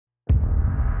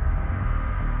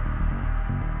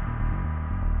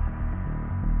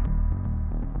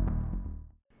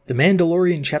The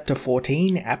Mandalorian Chapter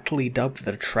 14, aptly dubbed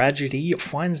The Tragedy,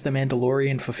 finds the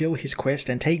Mandalorian fulfill his quest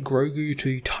and take Grogu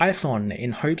to Tython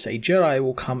in hopes a Jedi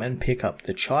will come and pick up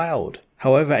the child.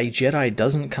 However, a Jedi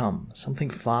doesn't come, something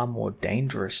far more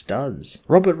dangerous does.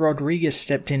 Robert Rodriguez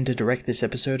stepped in to direct this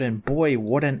episode, and boy,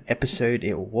 what an episode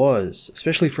it was.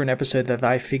 Especially for an episode that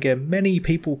I figure many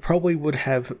people probably would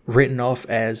have written off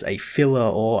as a filler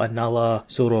or another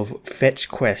sort of fetch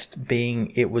quest,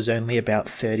 being it was only about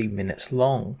 30 minutes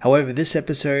long. However, this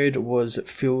episode was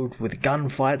filled with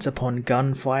gunfights upon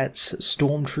gunfights,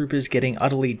 stormtroopers getting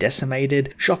utterly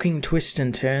decimated, shocking twists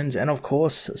and turns, and of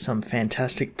course, some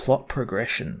fantastic plot progression.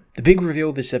 The big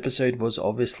reveal this episode was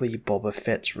obviously Boba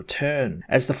Fett's return,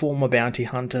 as the former bounty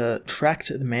hunter tracked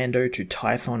the Mando to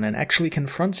Tython and actually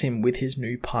confronts him with his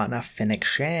new partner Fennec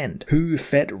Shand, who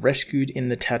Fett rescued in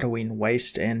the Tatooine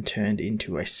waste and turned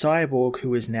into a cyborg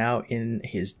who is now in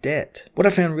his debt. What I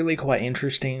found really quite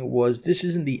interesting was this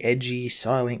isn't the edgy,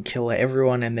 silent killer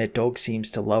everyone and their dog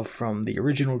seems to love from the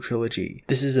original trilogy.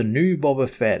 This is a new Boba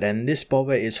Fett, and this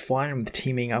Boba is fine with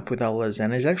teaming up with others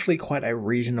and is actually quite a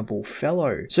reasonable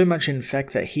fellow. So much in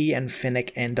fact that he and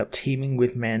Fennec end up teaming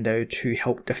with Mando to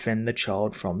help defend the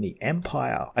child from the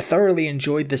Empire. I thoroughly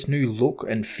enjoyed this new look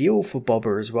and feel for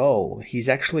Boba as well. He's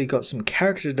actually got some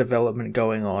character development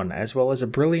going on, as well as a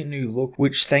brilliant new look,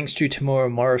 which thanks to Tamora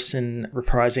Morrison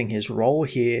reprising his role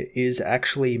here, is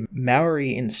actually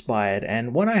Maori inspired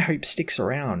and one I hope sticks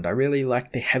around. I really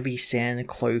like the heavy sand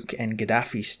cloak and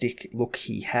Gaddafi stick look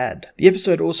he had. The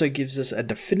episode also gives us a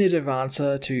definitive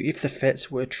answer to if the Fetts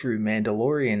were true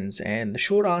Mandalorians, and the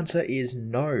short answer is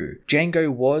no. Jango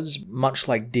was, much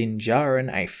like Din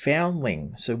Djarin, a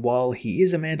foundling, so while he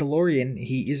is a Mandalorian,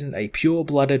 he isn't a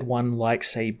pure-blooded one like,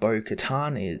 say,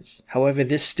 Bo-Katan is. However,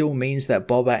 this still means that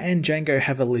Boba and Jango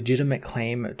have a legitimate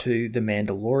claim to the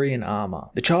Mandalorian armor.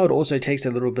 The child also takes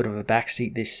a little bit of a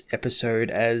backseat this episode,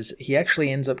 as he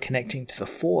actually ends up connecting to the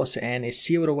Force and is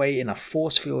sealed away in a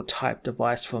force field type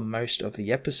device for most of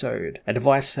the episode. A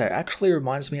device that actually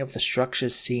reminds me of the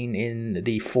structures seen in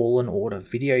the Fallen Order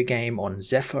video game on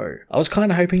Zepho. I was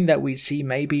kind of hoping that we'd see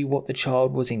maybe what the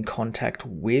child was in contact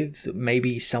with,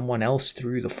 maybe someone else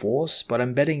through the Force, but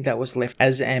I'm betting that was left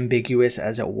as ambiguous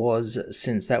as it was,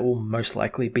 since that will most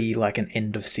likely be like an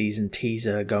end of season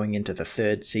teaser going into the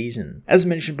third season. As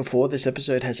mentioned before, this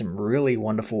episode has some really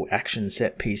wonderful action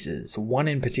set pieces, one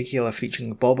in particular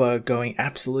featuring Boba going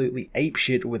absolutely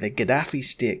apeshit with a Gaddafi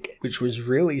stick, which was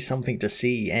really something to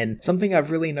see, and something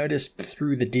I've really noticed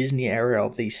through the Disney era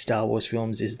of these Star Wars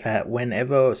films is that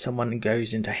whenever someone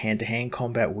goes into hand-to-hand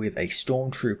combat with a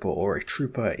stormtrooper or a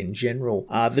trooper in general,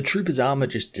 the trooper's armor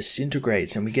just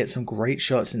disintegrates, and we get some great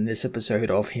shots in this episode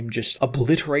of him just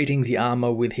obliterating the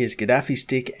armor with his Gaddafi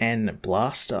stick and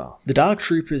blaster. The Dark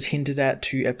Troopers hinted at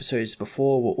 2 episodes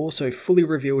before were also fully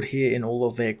revealed here in all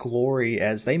of their glory,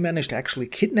 as they managed to actually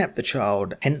kidnap the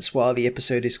child, hence why the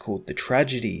episode is called The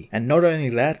Tragedy. And not only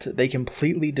that, they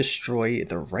completely destroy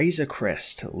the Razor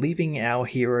Crest, leaving our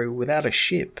hero without a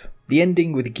ship. The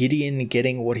ending with Gideon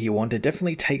getting what he wanted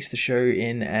definitely takes the show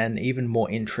in an even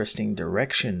more interesting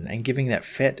direction, and giving that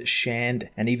Fett, Shand,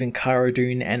 and even Cara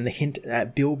Dune and the hint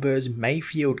at Bill Burr's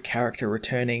Mayfield character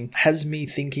returning has me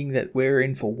thinking that we're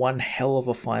in for one hell of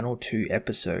a final 2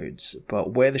 episodes.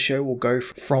 But where the show will go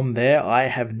from there, I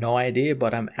have no idea,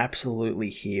 but I'm absolutely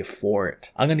here for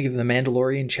it. I'm going to give The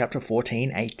Mandalorian Chapter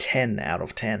 14 a 10 out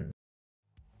of 10.